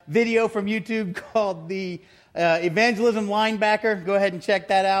video from YouTube called the Evangelism Linebacker. Go ahead and check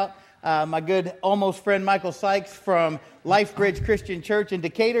that out. My good almost friend Michael Sykes from LifeBridge Christian Church in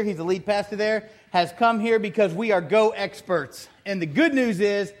Decatur, he's the lead pastor there, has come here because we are Go experts. And the good news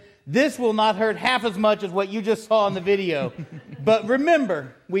is, this will not hurt half as much as what you just saw in the video. But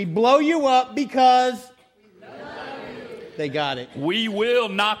remember, we blow you up because they got it. We will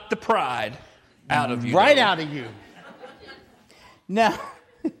knock the pride out of you. Right out of you. Now,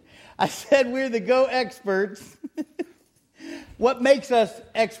 I said we're the Go experts. What makes us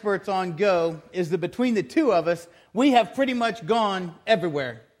experts on Go is that between the two of us, we have pretty much gone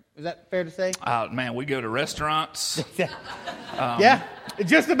everywhere. Is that fair to say? Man, we go to restaurants. Yeah,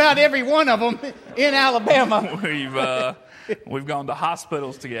 just about every one of them in Alabama. We've gone to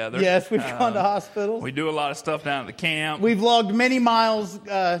hospitals together. Yes, we've gone to hospitals. We do a lot of stuff down at the camp. We've logged many miles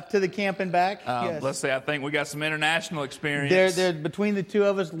to the camp and back. Yes. Let's say I think we got some international experience. There, between the two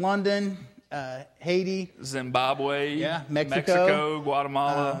of us, London, Haiti, Zimbabwe, yeah, Mexico,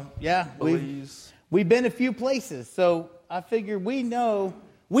 Guatemala, Belize. We've been a few places, so I figure we know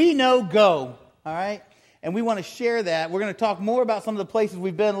Go, all right? And we want to share that. We're going to talk more about some of the places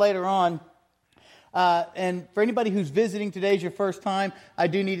we've been later on. And for anybody who's visiting, today's your first time, I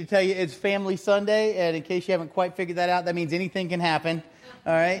do need to tell you it's Family Sunday. And in case you haven't quite figured that out, that means anything can happen.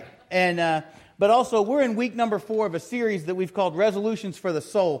 All right? And but also, we're in week number 4 of a series that we've called Resolutions for the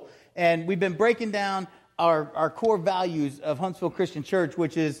Soul. And we've been breaking down our core values of Huntsville Christian Church,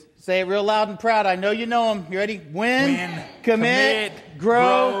 which is, say it real loud and proud. I know you know them. You ready? Win, commit,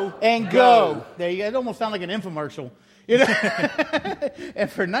 grow, and go. There you go. It almost sounds like an infomercial. You know?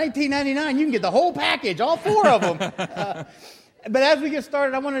 And for $19.99, you can get the whole package, all 4 of them. But as we get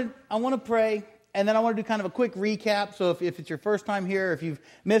started, I want to pray, and then I want to do kind of a quick recap. So if it's your first time here, if you've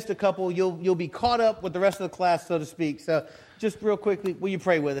missed a couple, you'll be caught up with the rest of the class, so to speak. So just real quickly, will you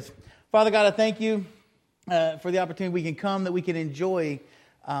pray with us? Father God, I thank you for the opportunity we can come, that we can enjoy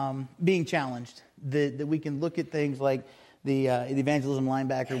being challenged, that we can look at things like the Evangelism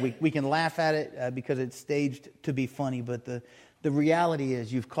Linebacker. We can laugh at it because it's staged to be funny, but the reality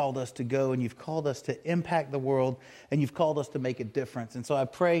is you've called us to go, and you've called us to impact the world, and you've called us to make a difference. And so I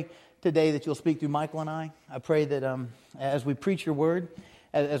pray today that you'll speak through Michael and I. I pray that as we preach your word,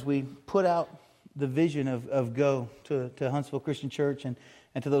 as we put out the vision of Go to Huntsville Christian Church and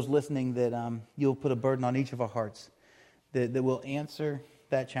to those listening, that you'll put a burden on each of our hearts, that we'll answer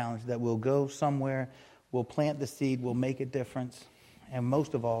that challenge, that we'll go somewhere, we'll plant the seed, we'll make a difference, and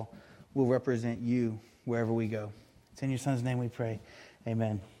most of all, we'll represent you wherever we go. It's in your Son's name we pray.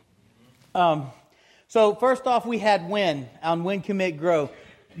 Amen. So first off, we had win, commit, grow.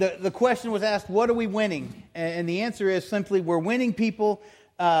 The question was asked, what are we winning? And the answer is simply, we're winning people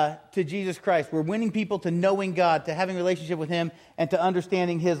to Jesus Christ. We're winning people to knowing God, to having a relationship with Him, and to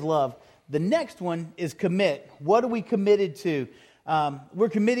understanding His love. The next one is commit. What are we committed to? We're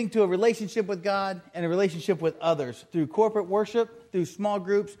committing to a relationship with God and a relationship with others through corporate worship, through small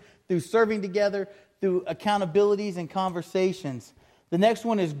groups, through serving together, through accountabilities and conversations. The next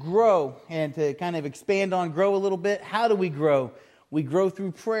one is grow, and to kind of expand on grow a little bit. How do we grow? We grow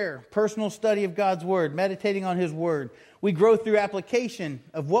through prayer, personal study of God's Word, meditating on His Word. We grow through application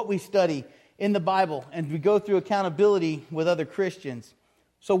of what we study in the Bible, and we go through accountability with other Christians.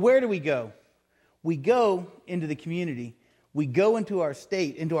 So where do we go? We go into the community. We go into our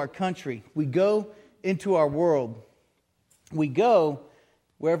state, into our country. We go into our world. We go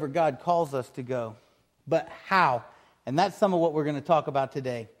wherever God calls us to go. But how? And that's some of what we're going to talk about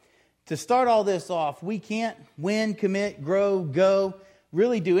today. To start all this off, we can't win, commit, grow, go,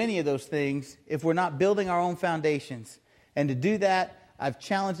 really do any of those things if we're not building our own foundations. And to do that, I've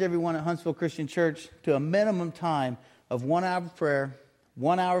challenged everyone at Huntsville Christian Church to a minimum time of 1 hour of prayer,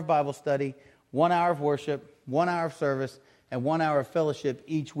 1 hour of Bible study, 1 hour of worship, 1 hour of service, and 1 hour of fellowship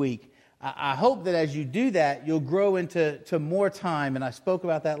each week. I hope that as you do that, you'll grow into more time. And I spoke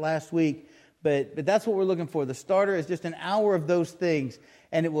about that last week. But that's what we're looking for. The starter is just an hour of those things.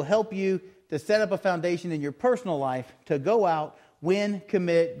 And it will help you to set up a foundation in your personal life to go out, win,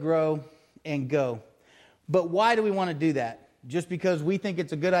 commit, grow, and go. But why do we want to do that? Just because we think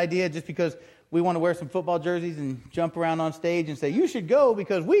it's a good idea? Just because we want to wear some football jerseys and jump around on stage and say, you should go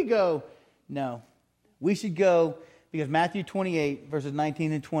because we go? No. We should go because Matthew 28, verses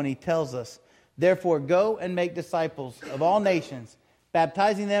 19 and 20 tells us, therefore go and make disciples of all nations,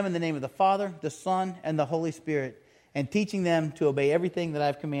 baptizing them in the name of the Father, the Son, and the Holy Spirit, and teaching them to obey everything that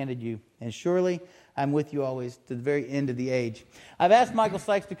I've commanded you. And surely I'm with you always to the very end of the age. I've asked Michael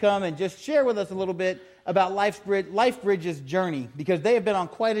Sykes to come and just share with us a little bit about LifeBridge's journey, because they have been on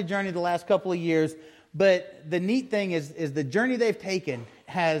quite a journey the last couple of years, But the neat thing is the journey they've taken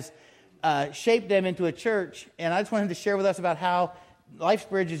has shaped them into a church. And I just wanted to share with us about how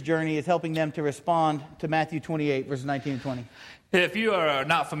LifeSbridge's journey is helping them to respond to Matthew 28, verses 19 and 20. If you are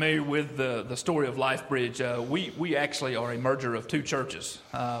not familiar with the story of LifeSbridge, we actually are a merger of two churches,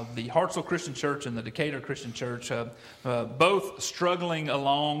 the Hartselle Christian Church and the Decatur Christian Church, both struggling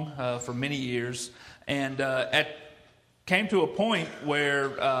along for many years, and came to a point where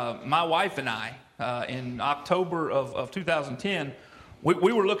my wife and I, in October of 2010,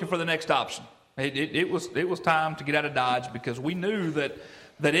 we were looking for the next option. It was time to get out of Dodge because we knew that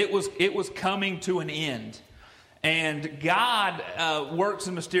it was coming to an end. And God works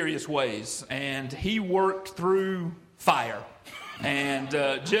in mysterious ways, and He worked through fire and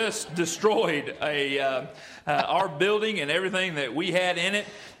just destroyed our building and everything that we had in it.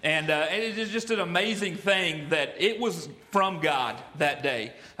 And it is just an amazing thing that it was from God that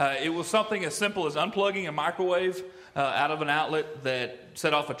day. It was something as simple as unplugging a microwave out of an outlet that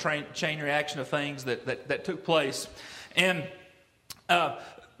set off a chain reaction of things that took place. And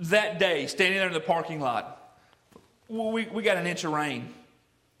that day, standing there in the parking lot, we got an inch of rain.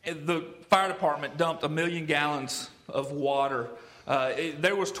 The fire department dumped 1 million gallons of water.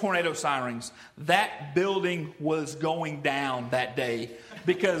 There was tornado sirens. That building was going down that day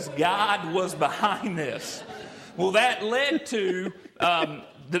because God was behind this. Well, that led to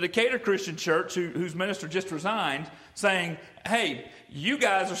the Decatur Christian Church, whose minister just resigned, saying, hey, you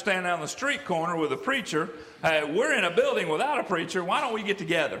guys are standing on the street corner with a preacher. We're in a building without a preacher. Why don't we get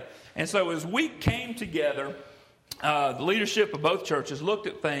together? And so as we came together, the leadership of both churches looked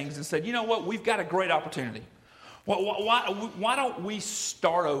at things and said, you know what, we've got a great opportunity. Why don't we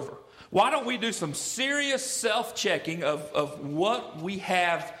start over? Why don't we do some serious self-checking of what we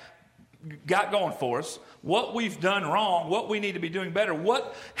have got going for us, what we've done wrong, what we need to be doing better,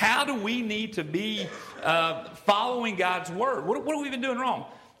 how do we need to be following God's word? What have we been doing wrong?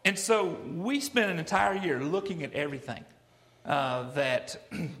 And so we spent an entire year looking at everything that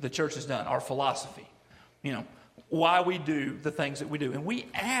the church has done, our philosophy, why we do the things that we do. And we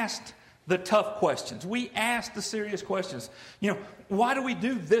asked the tough questions. We asked the serious questions. Why do we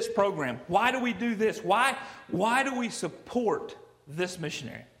do this program? Why do we do this? Why do we support this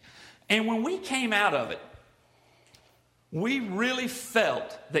missionary? And when we came out of it, we really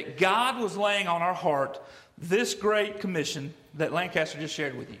felt that God was laying on our heart this great commission that Lancaster just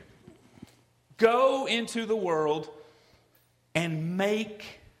shared with you. Go into the world and make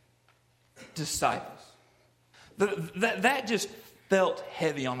disciples. That just felt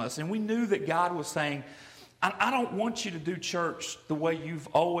heavy on us. And we knew that God was saying, I don't want you to do church the way you've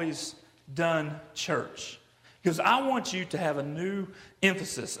always done church. Because I want you to have a new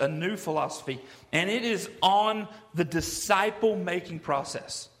emphasis, a new philosophy. And it is on the disciple-making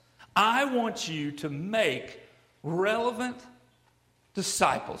process. I want you to make relevant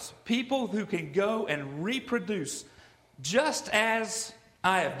disciples. People who can go and reproduce just as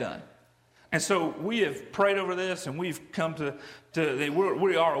I have done. And so we have prayed over this, and we've come to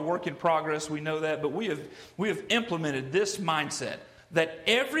we are a work in progress. We know that, but we have implemented this mindset that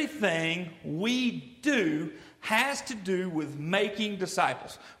everything we do has to do with making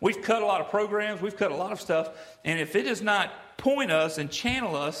disciples. We've cut a lot of programs, we've cut a lot of stuff, and if it does not point us and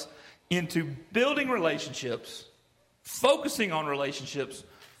channel us into building relationships, focusing on relationships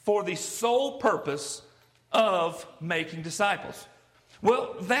for the sole purpose of making disciples,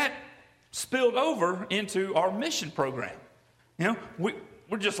 well, that spilled over into our mission program.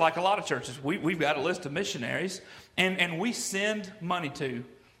 We're just like a lot of churches. We've got a list of missionaries, and we send money to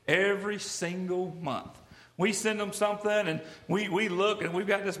every single month. We send them something, and we look, and we've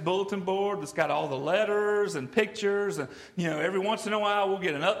got this bulletin board that's got all the letters and pictures, and every once in a while we'll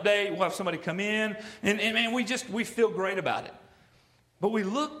get an update. We'll have somebody come in, and we feel great about it. But we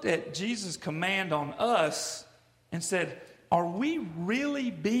looked at Jesus' command on us and said, are we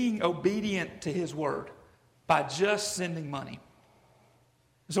really being obedient to His word by just sending money?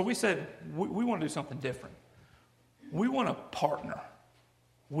 So we said, we want to do something different. We want to partner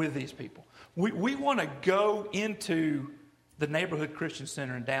with these people. We want to go into the Neighborhood Christian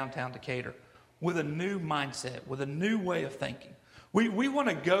Center in downtown Decatur with a new mindset, with a new way of thinking. We want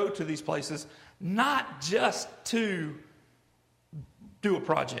to go to these places not just to do a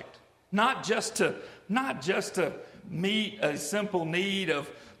project, not just to meet a simple need of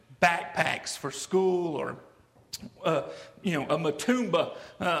backpacks for school or a matumba,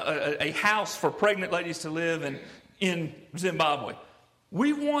 a house for pregnant ladies to live in Zimbabwe.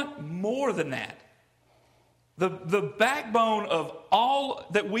 We want more than that. The backbone of all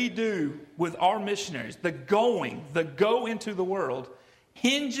that we do with our missionaries, the go into the world,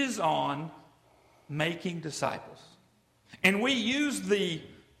 hinges on making disciples. And we use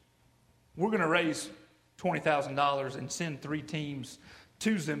we're going to raise $20,000 and send 3 teams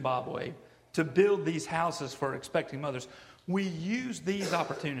to Zimbabwe to build these houses for expecting mothers. We use these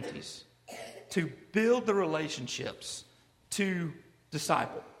opportunities to build the relationships, to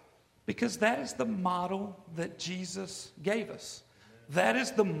disciple. Because that is the model that Jesus gave us. That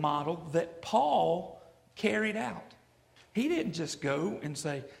is the model that Paul carried out. He didn't just go and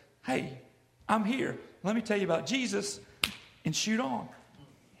say, hey, I'm here. Let me tell you about Jesus and shoot on.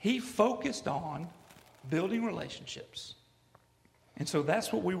 He focused on building relationships. And so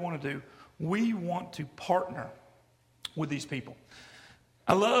that's what we want to do. We want to partner with these people.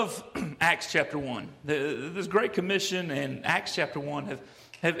 I love Acts chapter 1. This Great Commission and Acts chapter 1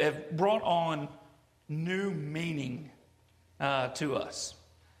 have brought on new meaning to us.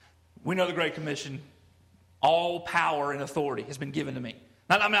 We know the Great Commission, all power and authority has been given to me.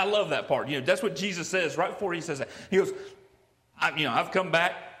 I mean, I love that part. That's what Jesus says right before he says that. He goes, I've come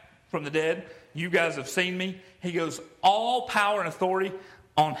back from the dead. You guys have seen me. He goes, all power and authority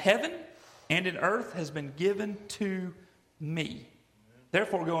on heaven and in earth has been given to me.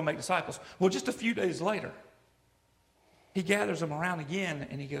 Therefore, go and make disciples. Well, just a few days later, he gathers them around again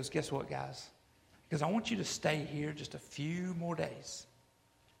and he goes, guess what, guys? Because I want you to stay here just a few more days.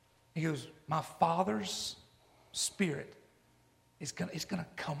 He goes, my Father's Spirit is going to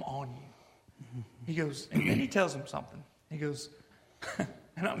come on you. He goes, and then he tells them something. He goes,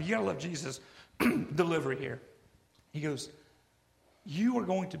 and you got to love Jesus' delivery here. He goes, you are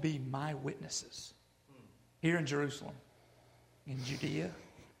going to be my witnesses here in Jerusalem, in Judea,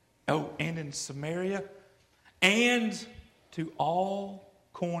 and in Samaria, and to all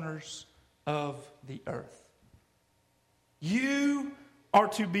corners of the earth. You are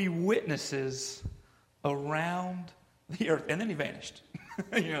to be witnesses around the earth. And then he vanished.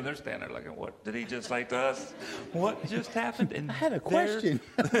 They're standing there like, what did he just say to us? What just happened? And I had a question.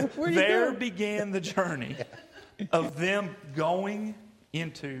 There began the journey of them going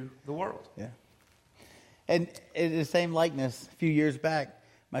into the world. Yeah. And in the same likeness, a few years back,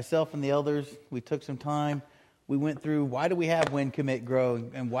 myself and the elders, we took some time. We went through, why do we have Win, Commit, Grow?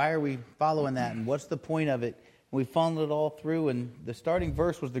 And why are we following that? And what's the point of it? And we followed it all through. And the starting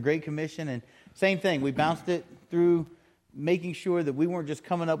verse was the Great Commission. And same thing, we bounced it through, making sure that we weren't just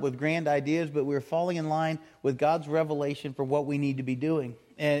coming up with grand ideas, but we were falling in line with God's revelation for what we need to be doing.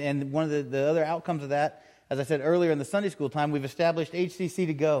 And one of the other outcomes of that, as I said earlier in the Sunday school time, we've established HCC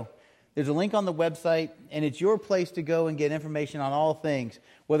to Go. There's a link on the website, and it's your place to go and get information on all things,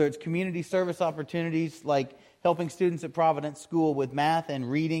 whether it's community service opportunities like helping students at Providence School with math and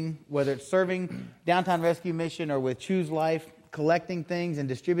reading, whether it's serving Downtown Rescue Mission or with Choose Life, collecting things and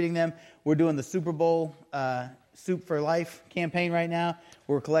distributing them. We're doing the Super Bowl Soup for Life campaign right now.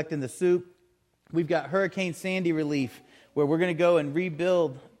 We're collecting the soup. We've got Hurricane Sandy relief, where we're going to go and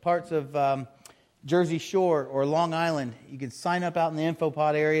rebuild parts of Jersey Shore or Long Island. You can sign up out in the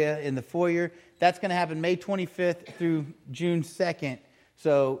InfoPod area in the foyer. That's going to happen May 25th through June 2nd.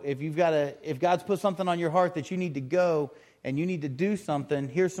 So if God's put something on your heart that you need to go and you need to do something,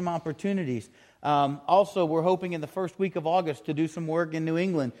 here's some opportunities. Also, we're hoping in the first week of August to do some work in New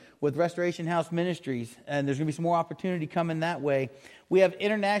England with Restoration House Ministries, and there's going to be some more opportunity coming that way. We have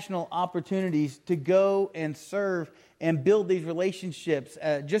international opportunities to go and serve and build these relationships.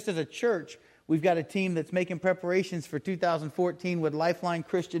 Just as a church, we've got a team that's making preparations for 2014 with Lifeline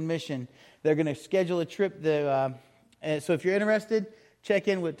Christian Mission. They're going to schedule a trip. So if you're interested, check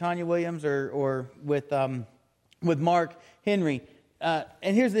in with Tanya Williams or with Mark Henry.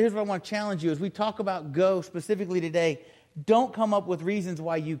 And here's what I want to challenge you. As we talk about Go specifically today, don't come up with reasons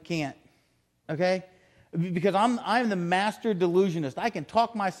why you can't. Okay? Because I'm the master delusionist. I can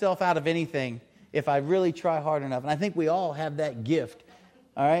talk myself out of anything if I really try hard enough. And I think we all have that gift.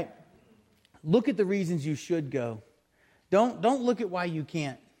 All right? Look at the reasons you should go. Don't look at why you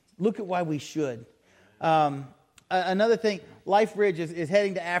can't. Look at why we should. Another thing, LifeBridge is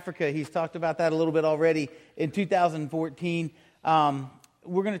heading to Africa. He's talked about that a little bit already in 2014.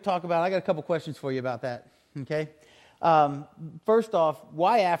 We're going to talk about, I got a couple questions for you about that. Okay? First off,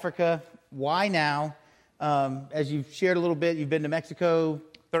 why Africa? Why now? As you've shared a little bit, you've been to Mexico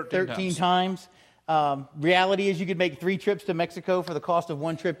 13 times. Reality is you could make 3 trips to Mexico for the cost of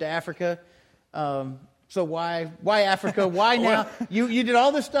 1 trip to Africa. So why Africa? Why now? You did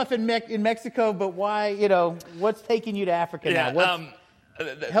all this stuff in Mexico, but why, what's taking you to Africa now?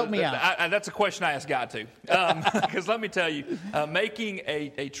 Help me out. That's a question I asked God to. Because let me tell you, making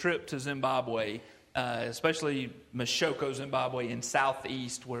a trip to Zimbabwe, especially Mashoko, Zimbabwe in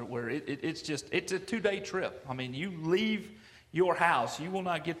southeast, where it's a 2-day trip. I mean, you leave your house, you will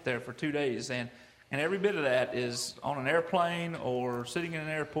not get there for 2 days. And And every bit of that is on an airplane or sitting in an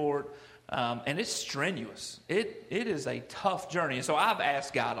airport. And it's strenuous. It is a tough journey. And so I've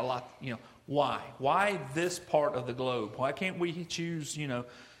asked God a lot, why? Why this part of the globe? Why can't we choose,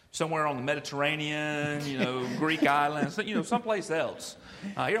 somewhere on the Mediterranean, Greek islands, someplace else?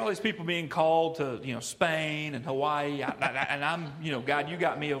 I hear all these people being called to, Spain and Hawaii, and I'm, God, you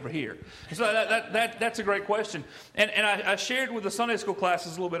got me over here. So that's a great question. And I shared with the Sunday school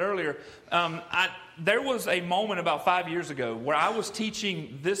classes a little bit earlier. There was a moment about 5 years ago where I was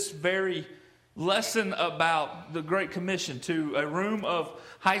teaching this very lesson about the Great Commission to a room of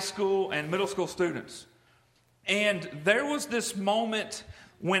high school and middle school students. And there was this moment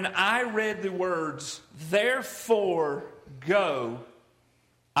when I read the words, "Therefore go,"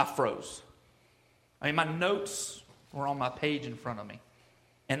 I froze. My notes were on my page in front of me.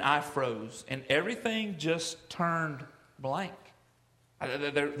 And I froze. And everything just turned blank.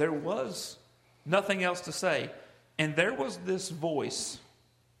 There was nothing else to say. And there was this voice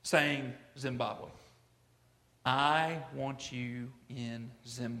saying, "Zimbabwe. I want you in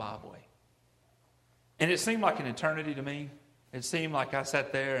Zimbabwe." And it seemed like an eternity to me. It seemed like I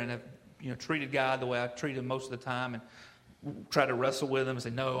sat there and have, treated God the way I treat him most of the time and try to wrestle with him and say,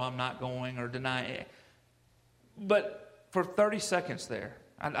 "No, I'm not going," or deny it. But for 30 seconds there,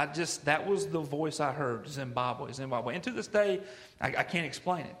 that was the voice I heard, Zimbabwe. And to this day, I can't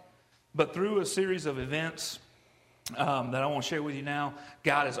explain it. But through a series of events that I want to share with you now,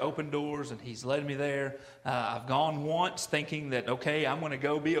 God has opened doors and he's led me there. I've gone once thinking that, okay, I'm going to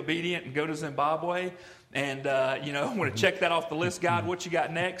go be obedient and go to Zimbabwe. And, I'm going to check that off the list. God, what you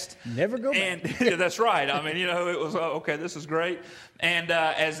got next? Never go back. And yeah, that's right. It was, okay, this is great. And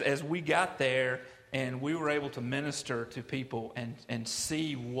as we got there and we were able to minister to people and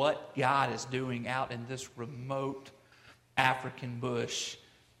see what God is doing out in this remote African bush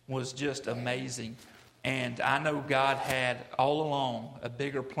was just amazing. And I know God had all along a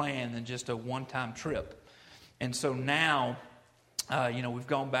bigger plan than just a one-time trip. And so now, we've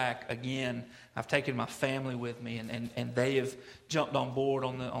gone back again. I've taken my family with me, and they have jumped on board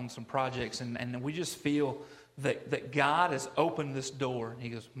on some projects. And we just feel that God has opened this door. And he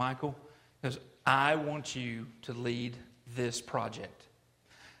goes, "Michael," "I want you to lead this project.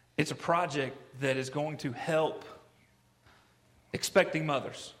 It's a project that is going to help expecting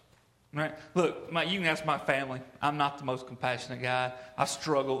mothers." Right? Look, you can ask my family. I'm not the most compassionate guy. I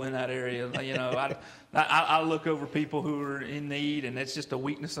struggle in that area. I look over people who are in need, and it's just a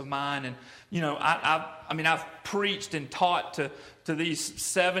weakness of mine. And I've preached and taught to these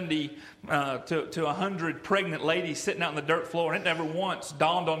 70 to 100 pregnant ladies sitting out on the dirt floor, and it never once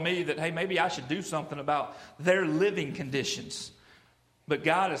dawned on me that, hey, maybe I should do something about their living conditions. But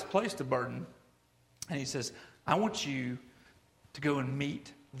God has placed a burden, and He says, "I want you to go and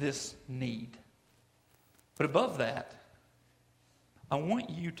meet this need. But above that, I want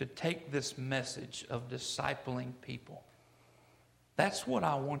you to take this message of discipling people. That's what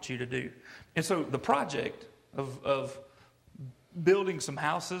I want you to do." And so the project of building some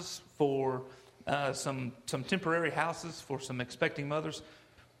houses for some temporary houses for some expecting mothers,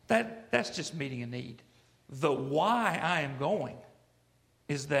 that's just meeting a need. The why I am going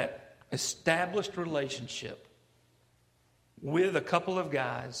is that established relationship with a couple of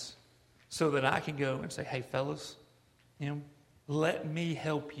guys so that I can go and say, "Hey, fellas, let me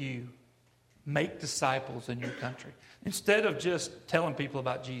help you make disciples in your country." Instead of just telling people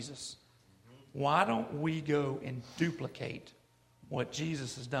about Jesus, why don't we go and duplicate what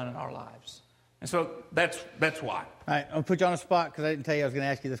Jesus has done in our lives? And so that's why. All right, I'll put you on the spot because I didn't tell you I was going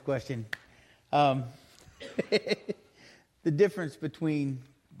to ask you this question. The difference between,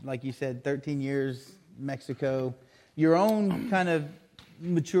 like you said, 13 years, Mexico, your own kind of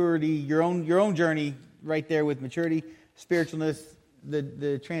maturity, your own journey right there with maturity, spiritualness,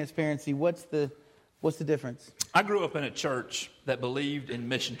 the transparency. What's the difference? I grew up in a church that believed in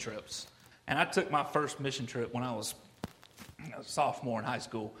mission trips. And I took my first mission trip when I was a sophomore in high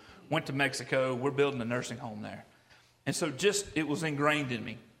school. Went to Mexico. We're building a nursing home there. And so it was ingrained in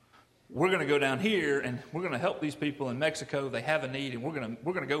me. We're going to go down here and we're going to help these people in Mexico. They have a need, and we're going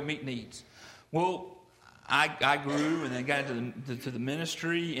to go meet needs. Well, I grew and then got into the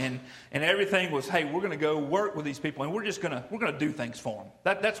ministry, and everything was, hey, we're going to go work with these people, and we're going to do things for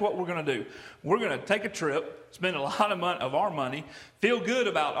them. That's what we're going to do. We're going to take a trip, spend a lot of our money, feel good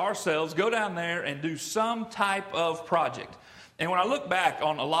about ourselves, go down there and do some type of project. And when I look back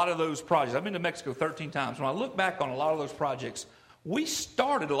on a lot of those projects, I've been to Mexico 13 times. When I look back on a lot of those projects, we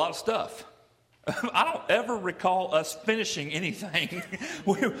started a lot of stuff. I don't ever recall us finishing anything.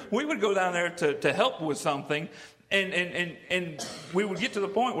 We would go down there to help with something, And we would get to the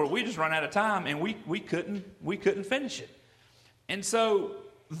point where we just run out of time, and we couldn't finish it. And so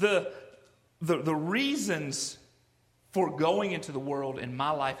the reasons for going into the world in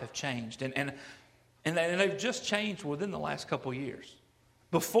my life have changed, and they've just changed within the last couple of years.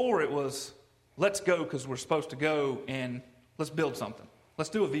 Before it was, let's go because we're supposed to go, and let's build something. Let's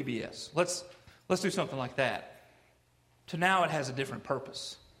do a VBS. Let's do something like that. To now it has a different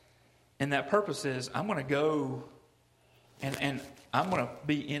purpose. And that purpose is, I'm going to go and I'm going to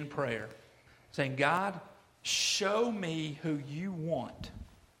be in prayer, saying, God, show me who you want.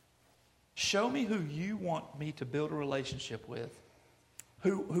 Show me who you want me to build a relationship with,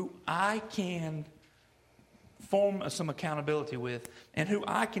 who I can form some accountability with, and who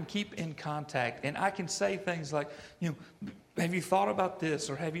I can keep in contact. And I can say things like, have you thought about this,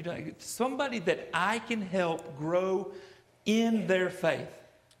 or have you done somebody that I can help grow in their faith.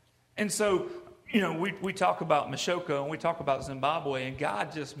 And so, we talk about Mashoko and we talk about Zimbabwe, and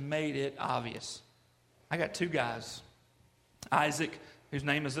God just made it obvious. I got two guys, Isaac, whose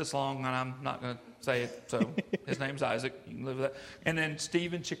name is this long, and I'm not going to say it, so his name's Isaac. You can live with that. And then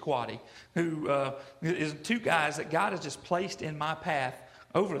Stephen Chikwati, who is two guys that God has just placed in my path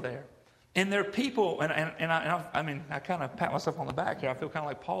over there. And they're people, and I kind of pat myself on the back here. I feel kind of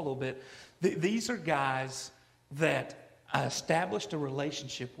like Paul a little bit. These are guys that I established a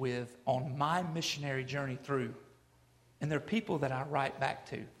relationship with on my missionary journey through. And they're people that I write back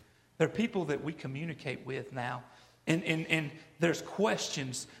to. They're people that we communicate with now. And there's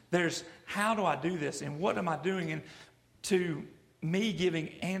questions. There's, how do I do this? And what am I doing? And to me giving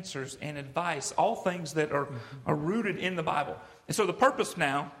answers and advice, all things that are rooted in the Bible. And so the purpose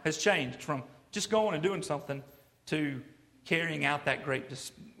now has changed from just going and doing something to carrying out that great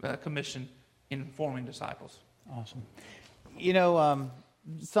commission in forming disciples. Awesome.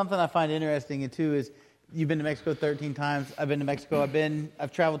 Something I find interesting too is you've been to Mexico 13 times. I've been to Mexico.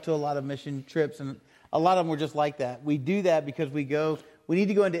 I've traveled to a lot of mission trips, and a lot of them were just like that. We do that because we need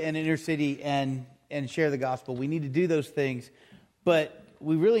to go into an inner city and share the gospel. We need to do those things, but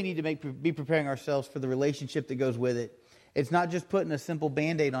we really need to be preparing ourselves for the relationship that goes with it. It's not just putting a simple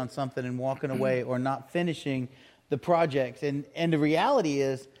Band-Aid on something and walking away or not finishing the projects. And the reality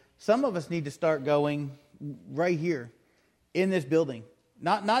is some of us need to start going right here in this building.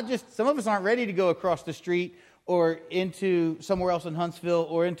 Not just, some of us aren't ready to go across the street or into somewhere else in Huntsville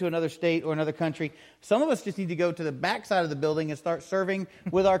or into another state or another country. Some of us just need to go to the backside of the building and start serving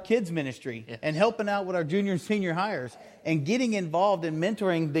with our kids' ministry and helping out with our junior and senior hires and getting involved in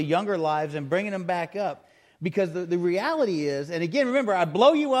mentoring the younger lives and bringing them back up. Because the reality is, and again, remember, I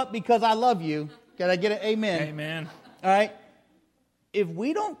blow you up because I love you. Can I get an amen? Amen. All right? If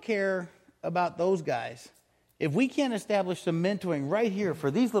we don't care about those guys, if we can't establish some mentoring right here for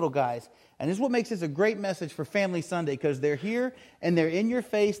these little guys, and this is what makes this a great message for Family Sunday, because they're here and they're in your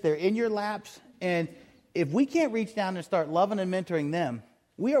face, they're in your laps, and if we can't reach down and start loving and mentoring them,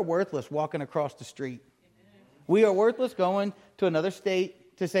 we are worthless walking across the street. We are worthless going to another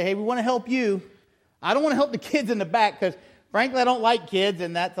state to say, hey, we want to help you. I don't want to help the kids in the back because, frankly, I don't like kids,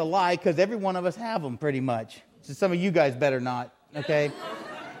 and that's a lie because every one of us have them pretty much. So some of you guys better not, okay?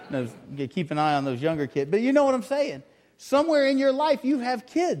 Keep an eye on those younger kids. But you know what I'm saying. Somewhere in your life you have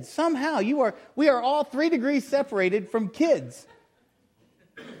kids. Somehow we are all 3 degrees separated from kids.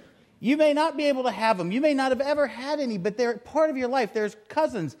 You may not be able to have them. You may not have ever had any, but they're part of your life. There's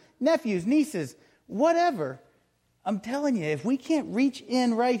cousins, nephews, nieces, whatever. I'm telling you, if we can't reach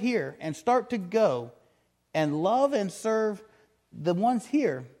in right here and start to go and love and serve the ones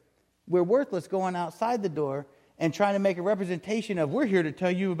here, we're worthless going outside the door and trying to make a representation of, we're here to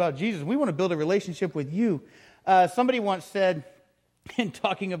tell you about Jesus. We want to build a relationship with you. Somebody once said, in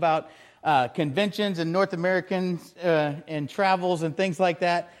talking about conventions and North Americans and travels and things like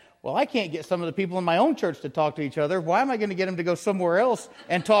that, well, I can't get some of the people in my own church to talk to each other. Why am I going to get them to go somewhere else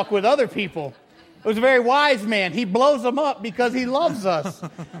and talk with other people? It was a very wise man. He blows them up because he loves us.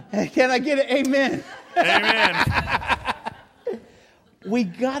 Can I get an amen? Amen. We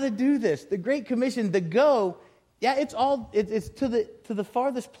got to do this. The Great Commission, the go, yeah, it's to the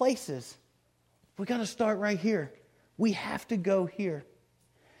farthest places. We got to start right here. We have to go here.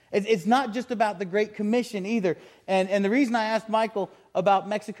 It's not just about the Great Commission either. And the reason I asked Michael about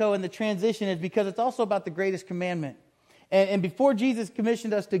Mexico and the transition is because it's also about the greatest commandment. And before Jesus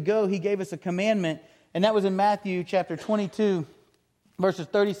commissioned us to go, he gave us a commandment, and that was in Matthew chapter 22, verses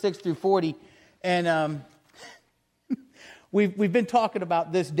 36 through 40. And we've been talking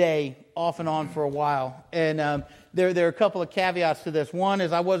about this day off and on for a while. And there are a couple of caveats to this. One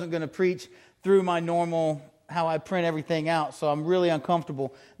is I wasn't going to preach through my normal how I print everything out, so I'm really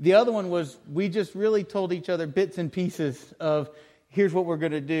uncomfortable. The other one was we just really told each other bits and pieces of here's what we're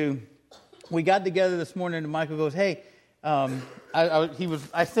going to do. We got together this morning, and Michael goes, "Hey,"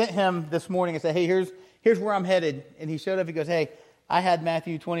 I sent him this morning and said, "Hey, here's where I'm headed," and he showed up. He goes, "Hey, I had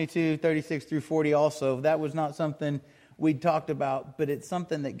Matthew 22, 36 through 40 also. That was not something we'd talked about, but it's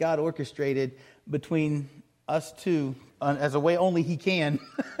something that God orchestrated between us two as a way only He can."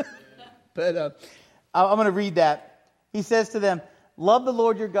 But I'm going to read that. He says to them, "Love the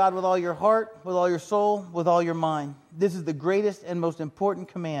Lord your God with all your heart, with all your soul, with all your mind. This is the greatest and most important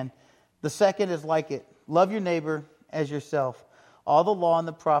command. The second is like it. Love your neighbor as yourself. All the law and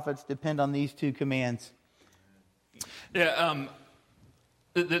the prophets depend on these two commands." Yeah,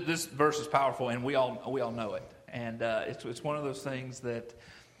 this verse is powerful, and we all know it. And it's one of those things that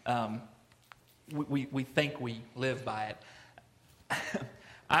we think we live by it.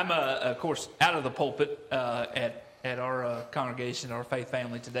 I'm, of course, out of the pulpit at our congregation, our faith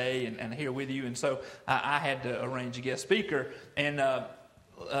family today, and here with you. And so I had to arrange a guest speaker. And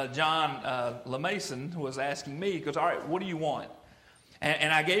John LeMason was asking me, he goes, "All right, what do you want?"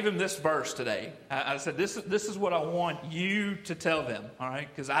 And I gave him this verse today. I said, this is what I want you to tell them, all right?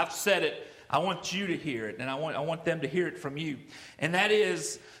 Because I've said it. I want you to hear it, and I want them to hear it from you. And that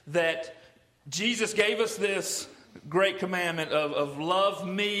is that Jesus gave us this great commandment of love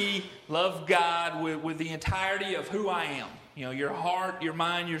me, love God with the entirety of who I am. You know, your heart, your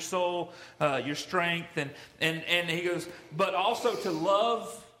mind, your soul, your strength. And he goes, but also to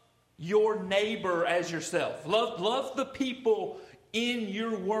love your neighbor as yourself. Love the people in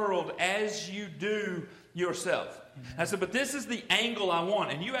your world as you do yourself. I said, but this is the angle I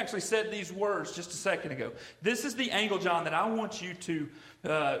want. And you actually said these words just a second ago. This is the angle, John, that I want you to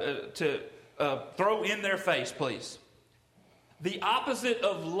throw in their face, please. The opposite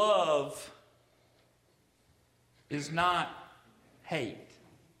of love is not hate.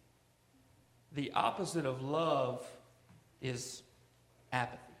 The opposite of love is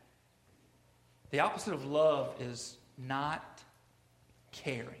apathy. The opposite of love is not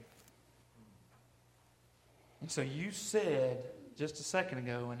caring. And so you said just a second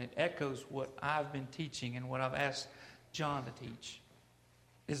ago, and it echoes what I've been teaching and what I've asked John to teach,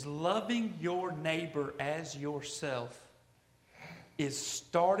 is loving your neighbor as yourself is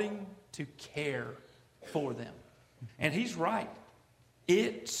starting to care for them. And he's right.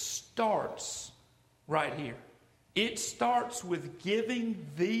 It starts right here. It starts with giving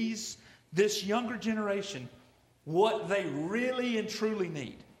this younger generation what they really and truly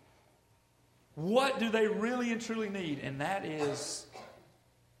need. What do they really and truly need? And that is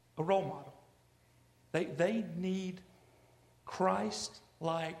a role model. They need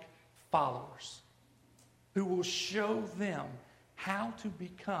Christ-like followers who will show them how to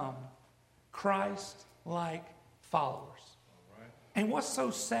become Christ-like followers. Right. And what's so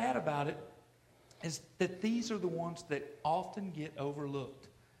sad about it is that these are the ones that often get overlooked,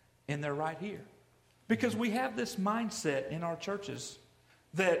 and they're right here. Because we have this mindset in our churches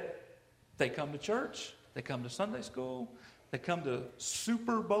that they come to church, they come to Sunday school, they come to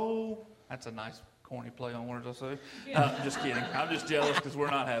Super Bowl. That's a nice corny play on words, I say. Just kidding. I'm just jealous because we're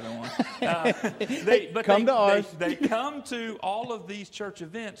not having one. They come to all of these church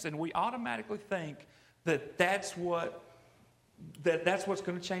events, and we automatically think that that's what's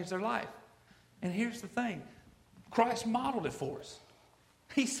going to change their life. And here's the thing. Christ modeled it for us.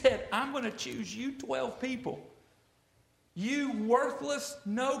 He said, I'm going to choose you 12 people. You worthless,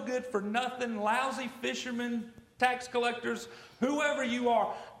 no good for nothing, lousy fishermen, tax collectors, whoever you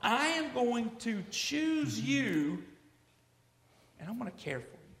are, I am going to choose you, and I'm going to care for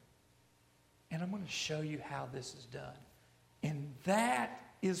you. And I'm going to show you how this is done. And that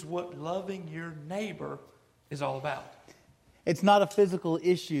is what loving your neighbor is all about. It's not a physical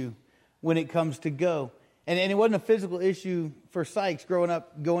issue when it comes to go. And it wasn't a physical issue for Sykes growing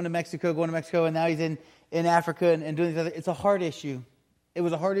up, going to Mexico, and now he's in Africa and doing these other. It's a heart issue. It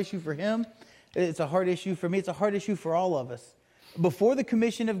was a heart issue for him. It's a heart issue for me. It's a heart issue for all of us. Before the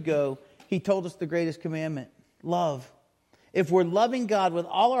commission of go, he told us the greatest commandment, love. If we're loving God with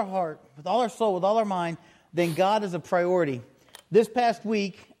all our heart, with all our soul, with all our mind, then God is a priority. This past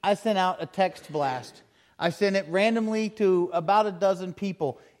week, I sent out a text blast. I sent it randomly to about a dozen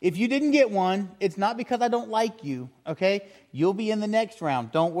people. If you didn't get one, it's not because I don't like you, okay? You'll be in the next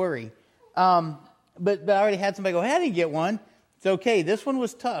round. Don't worry. But I already had somebody go, hey, I didn't get one. It's okay. This one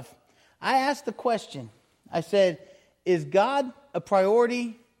was tough. I asked the question. I said, is God a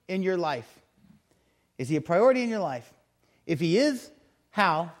priority in your life? Is he a priority in your life? If he is,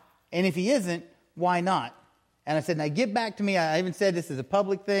 how? And if he isn't, why not? And I said, now get back to me. I even said this is a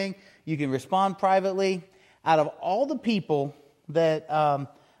public thing. You can respond privately. Out of all the people that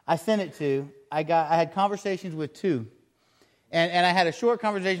I sent it to, I had conversations with two. And I had a short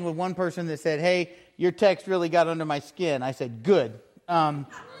conversation with one person that said, hey, your text really got under my skin. I said, good.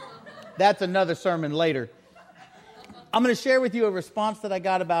 That's another sermon later. I'm going to share with you a response that I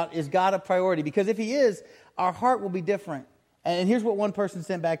got about, is God a priority? Because if he is, our heart will be different. And here's what one person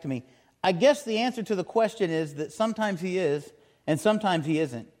sent back to me. I guess the answer to the question is that sometimes he is and sometimes he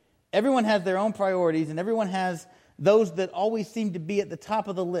isn't. Everyone has their own priorities, and everyone has those that always seem to be at the top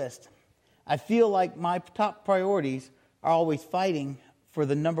of the list. I feel like my top priorities are always fighting for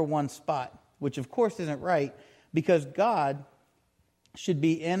the number one spot, which of course isn't right, because God should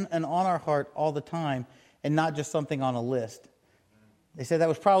be in and on our heart all the time and not just something on a list. They said that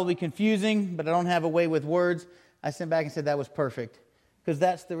was probably confusing, but I don't have a way with words. I sent back and said that was perfect, because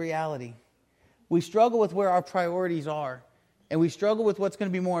that's the reality. We struggle with where our priorities are, and we struggle with what's going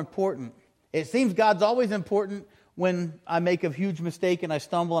to be more important. It seems God's always important when I make a huge mistake and I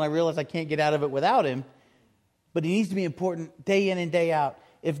stumble and I realize I can't get out of it without him. But he needs to be important day in and day out.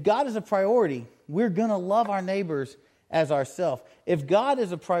 If God is a priority, we're going to love our neighbors as ourselves. If God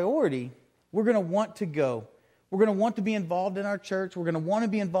is a priority, we're going to want to go. We're going to want to be involved in our church. We're going to want to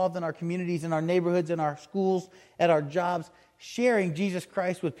be involved in our communities, in our neighborhoods, in our schools, at our jobs, sharing Jesus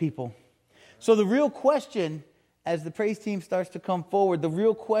Christ with people. So the real question, as the praise team starts to come forward, the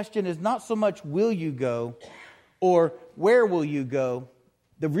real question is not so much will you go or where will you go.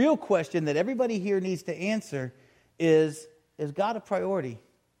 The real question that everybody here needs to answer is God a priority?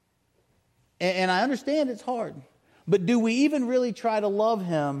 And I understand it's hard, but do we even really try to love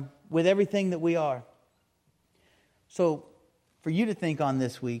him with everything that we are? So for you to think on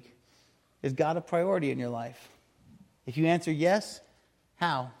this week, is God a priority in your life? If you answer yes,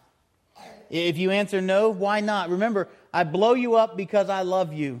 how? If you answer no, why not? Remember, I blow you up because I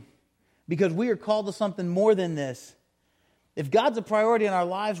love you, because we are called to something more than this. If God's a priority in our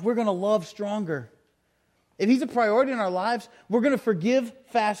lives, we're going to love stronger. If he's a priority in our lives, we're going to forgive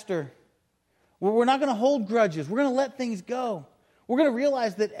faster. We're not going to hold grudges. We're going to let things go. We're going to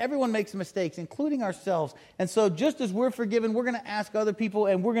realize that everyone makes mistakes, including ourselves. And so just as we're forgiven, we're going to ask other people,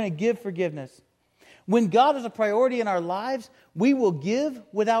 and we're going to give forgiveness. When God is a priority in our lives, we will give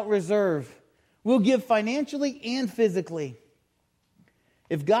without reserve. We'll give financially and physically.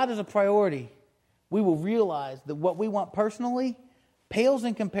 If God is a priority, we will realize that what we want personally pales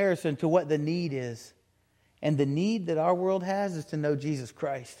in comparison to what the need is. And the need that our world has is to know Jesus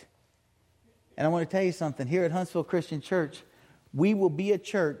Christ. And I want to tell you something. Here at Huntsville Christian Church, we will be a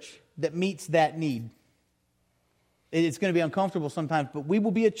church that meets that need. It's going to be uncomfortable sometimes, but we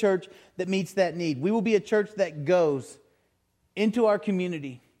will be a church that meets that need. We will be a church that goes into our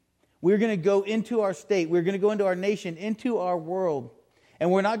community. We're going to go into our state. We're going to go into our nation, into our world. And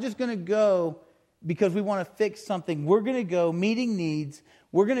we're not just going to go because we want to fix something. We're going to go meeting needs.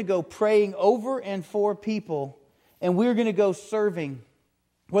 We're going to go praying over and for people. And we're going to go serving.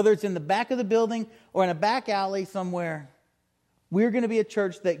 Whether it's in the back of the building or in a back alley somewhere. We're going to be a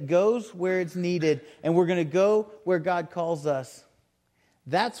church that goes where it's needed, and we're going to go where God calls us.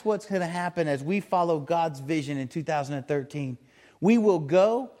 That's what's going to happen as we follow God's vision in 2013. We will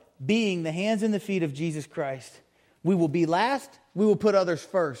go being the hands and the feet of Jesus Christ. We will be last. We will put others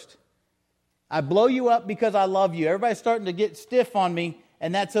first. I blow you up because I love you. Everybody's starting to get stiff on me,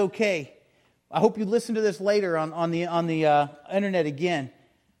 and that's okay. I hope you listen to this later on the internet again.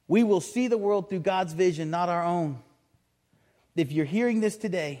 We will see the world through God's vision, not our own. If you're hearing this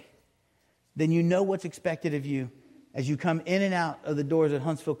today, then you know what's expected of you as you come in and out of the doors at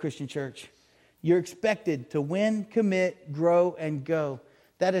Huntsville Christian Church. You're expected to win, commit, grow, and go.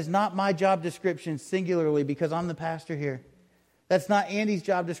 That is not my job description singularly because I'm the pastor here. That's not Andy's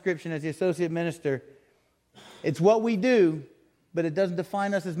job description as the associate minister. It's what we do, but it doesn't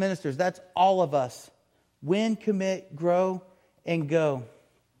define us as ministers. That's all of us. Win, commit, grow, and go.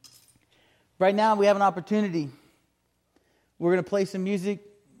 Right now we have an opportunity. We're going to play some music.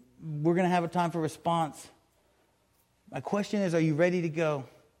 We're going to have a time for response. My question is, are you ready to go?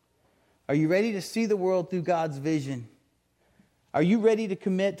 Are you ready to see the world through God's vision? Are you ready to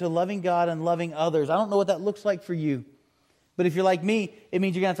commit to loving God and loving others? I don't know what that looks like for you. But if you're like me, it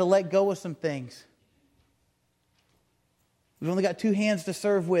means you're going to have to let go of some things. We've only got two hands to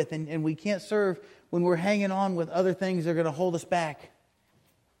serve with, and we can't serve when we're hanging on with other things that are going to hold us back.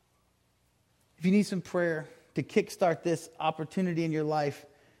 If you need some prayer to kickstart this opportunity in your life,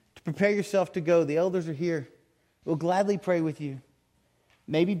 to prepare yourself to go, the elders are here. We'll gladly pray with you.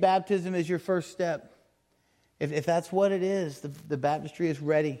 Maybe baptism is your first step. If that's what it is, the baptistry is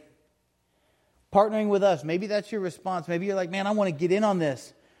ready. Partnering with us, maybe that's your response. Maybe you're like, man, I want to get in on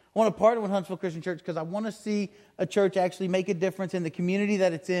this. I want to partner with Huntsville Christian Church because I want to see a church actually make a difference in the community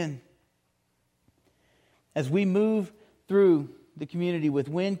that it's in. As we move through the community with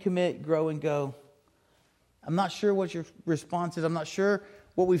win, commit, grow, and go, I'm not sure what your response is. I'm not sure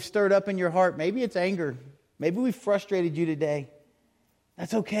what we've stirred up in your heart. Maybe it's anger. Maybe we've frustrated you today.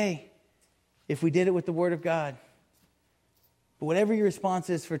 That's okay if we did it with the Word of God. But whatever your response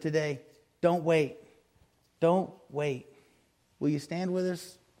is for today, don't wait. Don't wait. Will you stand with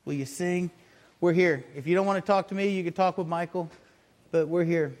us? Will you sing? We're here. If you don't want to talk to me, you can talk with Michael, but we're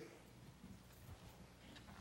here.